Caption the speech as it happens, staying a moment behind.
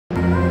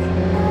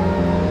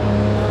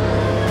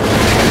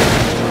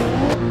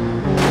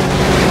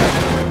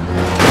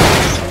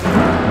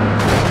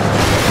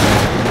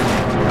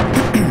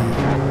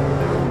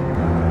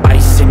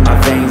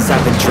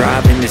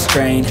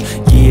trained.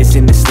 Years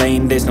in this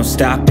lane, there's no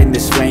stopping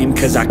this flame.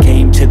 Cause I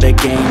came to the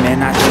game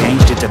and I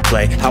changed it to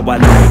play how I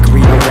like,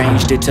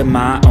 rearranged it to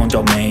my own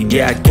domain.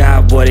 Yeah, I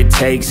got what it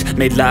takes,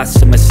 made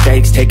lots of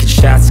mistakes, taking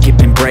shots,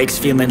 skipping breaks,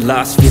 feeling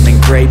lost, feeling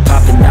great,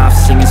 popping off,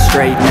 singing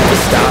straight, never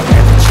stopped,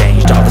 never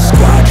changed. All the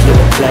squad here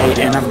to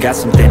play, and I've got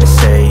something to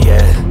say,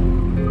 yeah.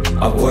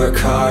 I work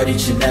hard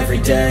each and every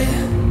day,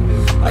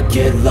 I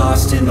get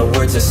lost in the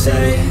words I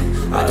say.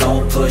 I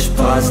don't push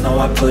pause, no,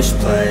 I push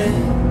play.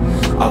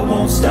 I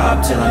won't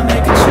stop till I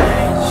make a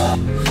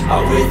change. I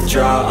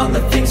withdraw on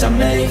the things I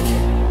make.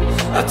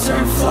 I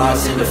turn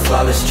flaws into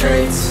flawless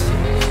traits.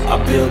 I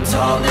build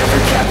tall, never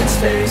cap in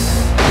space.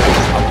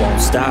 I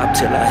won't stop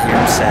till I hear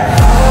him say,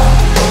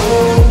 oh,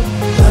 oh,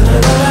 la, la,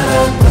 la,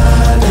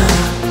 la, la, la.